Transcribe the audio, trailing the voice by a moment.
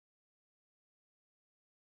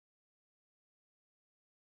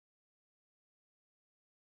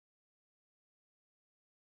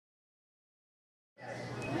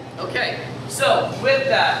Okay, so with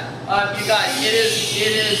that, you guys,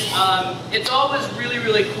 it's always really,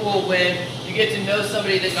 really cool when you get to know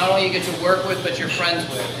somebody that not only you get to work with, but you're friends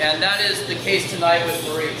with. And that is the case tonight with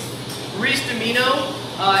Maurice. Maurice DiMino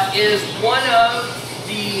is one of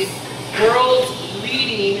the world's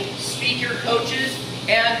leading speaker coaches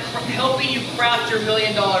and helping you craft your $1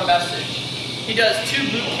 million message. He does two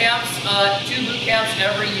boot camps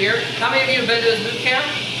every year. How many of you have been to his boot camp?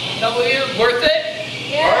 A couple of you? Worth it?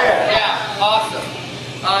 Yeah. Yeah, awesome.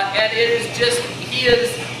 And it is just, he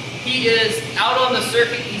is out on the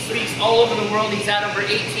circuit. He speaks all over the world. He's had over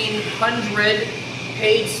 1,800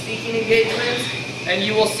 paid speaking engagements. And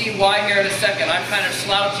you will see why here in a second. I'm kind of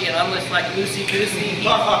slouchy and I'm just like loosey-goosey.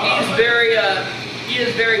 He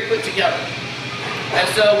is very put together. And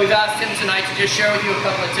so we've asked him tonight to just share with you a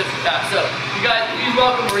couple of tips with that. So you guys, please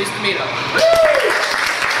welcome Maurice DiMino.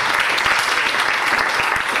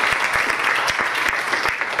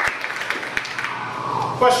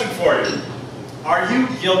 Question for you. Are you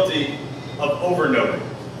guilty of overnoting?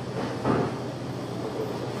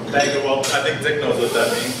 Well, I think Dick knows what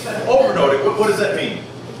that means. Overnoting, what does that mean?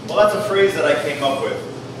 Well, that's a phrase that I came up with.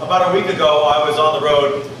 About a week ago, I was on the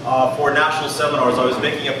road for national seminars. I was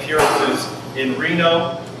making appearances in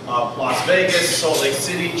Reno, Las Vegas, Salt Lake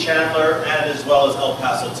City, Chandler, and as well as El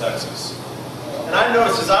Paso, Texas. And I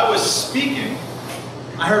noticed as I was speaking,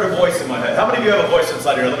 I heard a voice in my head. How many of you have a voice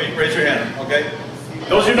inside here? Let me raise your hand, okay?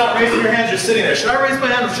 Those of you not raising your hands, you're sitting there. Should I raise my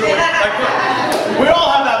hand? I'm sure. We all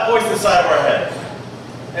have that voice inside of our head.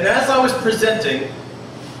 And as I was presenting,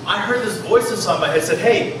 I heard this voice inside my head said,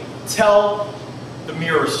 hey, tell the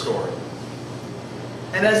mirror story.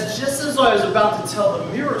 And just as I was about to tell the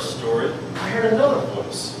mirror story, I heard another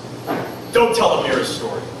voice. Don't tell the mirror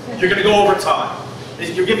story. You're going to go over time.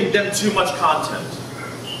 You're giving them too much content.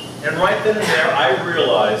 And right then and there, I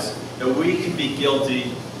realized that we can be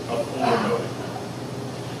guilty of overnoting.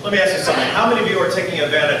 Let me ask you something. How many of you are taking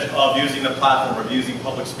advantage of using the platform, of using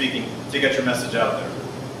public speaking to get your message out there?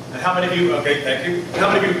 And how many of you, okay, thank you.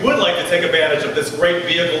 How many of you would like to take advantage of this great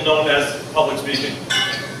vehicle known as public speaking?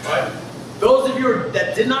 Right? Those of you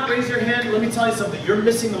that did not raise your hand, let me tell you something. You're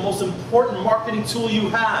missing the most important marketing tool you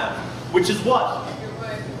have, which is what? Your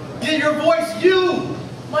voice. Yeah, your voice, you!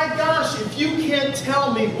 My gosh, if you can't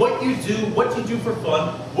tell me what you do for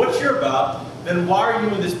fun, what you're about, then why are you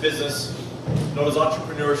in this business known as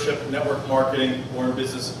entrepreneurship, network marketing, or in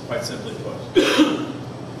business, quite simply put?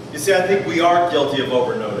 You see, I think we are guilty of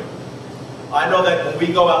overnoting. I know that when we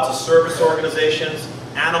go out to service organizations,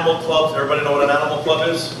 animal clubs, everybody know what an animal club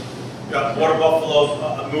is? You got water buffalo,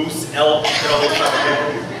 moose, elk, those type of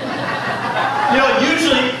people.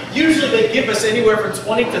 Usually they give us anywhere from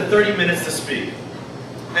 20 to 30 minutes to speak.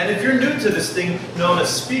 And if you're new to this thing known as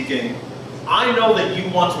speaking, I know that you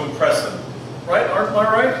want to impress them. Right? Aren't I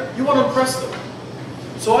right? You want to impress them.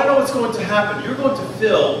 So I know what's going to happen. You're going to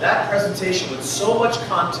fill that presentation with so much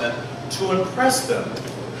content to impress them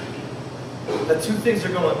that two things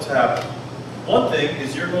are going to happen. One thing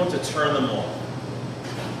is you're going to turn them off.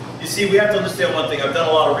 You see, we have to understand one thing. I've done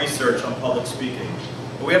a lot of research on public speaking.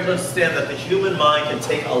 But we have to understand that the human mind can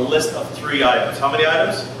take a list of 3 items. How many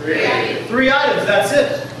items? 3 items. 3 items, that's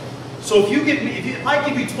it. So if I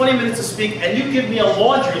give you 20 minutes to speak and you give me a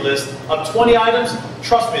laundry list of 20 items,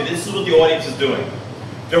 trust me, this is what the audience is doing.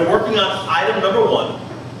 They're working on item number 1.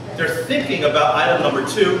 They're thinking about item number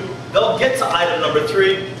 2. They'll get to item number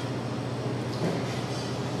 3.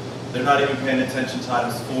 They're not even paying attention to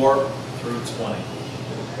items 4 through 20.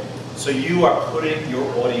 So you are putting your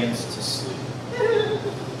audience to sleep.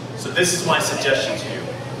 So this is my suggestion to you.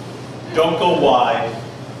 Don't go wide,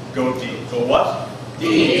 go deep. Go what?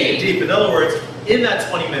 Deep. In other words, in that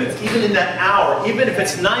 20 minutes, even in that hour, even if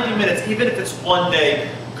it's 90 minutes, even if it's 1 day,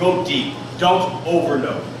 go deep. Don't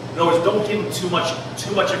overnote. In other words, don't give them too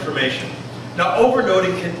much information. Now,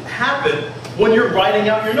 overnoting can happen when you're writing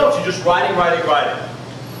out your notes. You're just writing.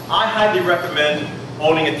 I highly recommend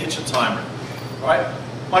owning a kitchen timer. All right?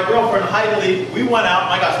 My girlfriend Heidi, we went out.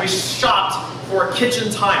 My gosh, we shopped for a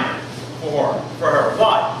kitchen timer for her.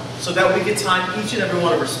 Why? So that we could time each and every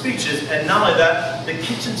one of her speeches, and not only that, the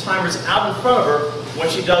kitchen timer's out in front of her when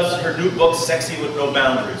she does her new book, Sexy with No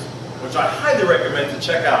Boundaries, which I highly recommend to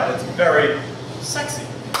check out. It's very sexy.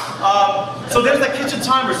 So there's that kitchen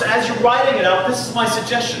timer. So as you're writing it out, this is my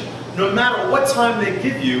suggestion. No matter what time they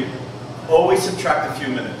give you, always subtract a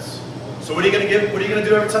few minutes. So what are you going to give? What are you going to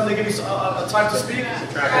do every time they give you a time to speak?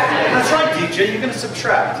 Subtract. That's right, DJ. You're going to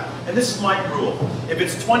subtract. And this is my rule. If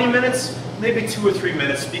it's 20 minutes, maybe 2 or 3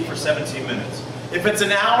 minutes, speak for 17 minutes. If it's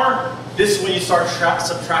an hour, this is when you start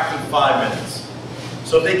subtracting 5 minutes.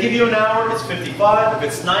 So if they give you an hour, it's 55. If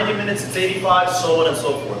it's 90 minutes, it's 85, so on and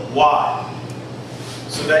so forth. Why?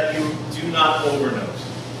 So that you do not overnote.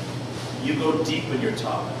 You go deep in your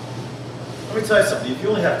topic. Let me tell you something. If you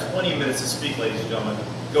only have 20 minutes to speak, ladies and gentlemen,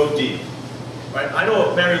 go deep. Right? I know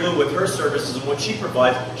of Mary Lou with her services and what she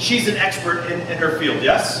provides, she's an expert in her field,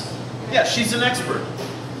 yes? Yeah, she's an expert.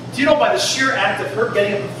 Do you know by the sheer act of her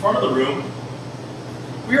getting up in front of the room,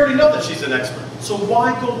 we already know that she's an expert. So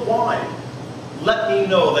why go wide? Let me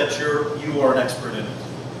know that you are an expert in it.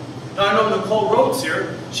 Now I know Nicole Rhodes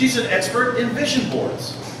here, she's an expert in vision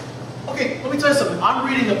boards. Okay, let me tell you something. I'm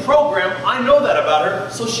reading the program, I know that about her,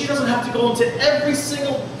 so she doesn't have to go into every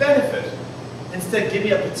single benefit. Instead, give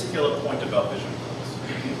me a particular point about vision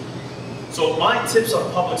boards. So my tips on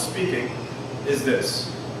public speaking is this.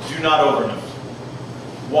 Do not overnote.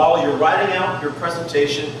 While you're writing out your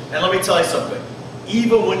presentation, and let me tell you something,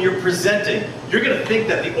 even when you're presenting, you're going to think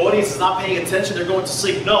that the audience is not paying attention, they're going to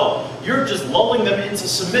sleep. No, you're just lulling them into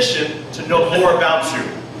submission to know more about you.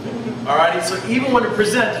 Alrighty, so even when you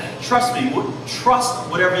present, trust me, trust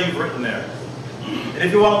whatever you've written there. And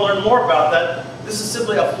if you want to learn more about that, this is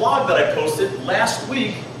simply a blog that I posted last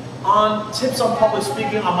week on tips on public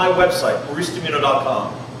speaking on my website,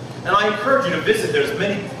 MauriceDiMino.com. And I encourage you to visit. There's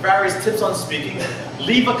many various tips on speaking.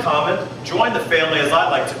 Leave a comment, join the family as I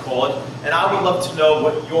like to call it, and I would love to know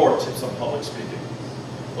what your tips on public speaking.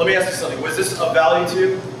 Let me ask you something, was this of value to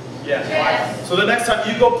you? Yes. Yes. So the next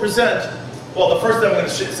time you go present, well, the first thing I'm going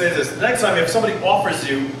to say is this, the next time if somebody offers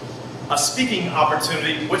you a speaking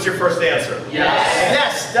opportunity, what's your first answer? Yes.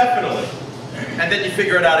 Yes, definitely. And then you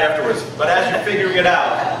figure it out afterwards. But as you're figuring it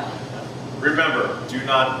out, remember, do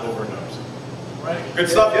not overnote. Right. Good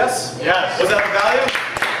stuff, yes? Yes. Was that the value?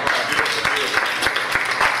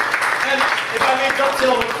 And if I may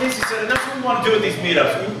dovetail what Casey said, and that's what we want to do with these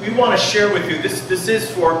meetups. We want to share with you, this is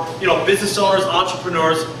for business owners,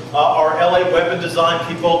 entrepreneurs, our LA web and design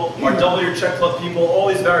people, our Double Your Check Club people, all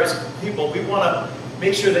these various people. We want to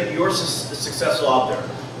make sure that you're successful out there.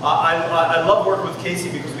 I love working with Casey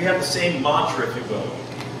because we have the same mantra, if you will.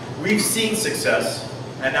 We've seen success,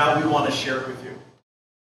 and now we want to share it with you.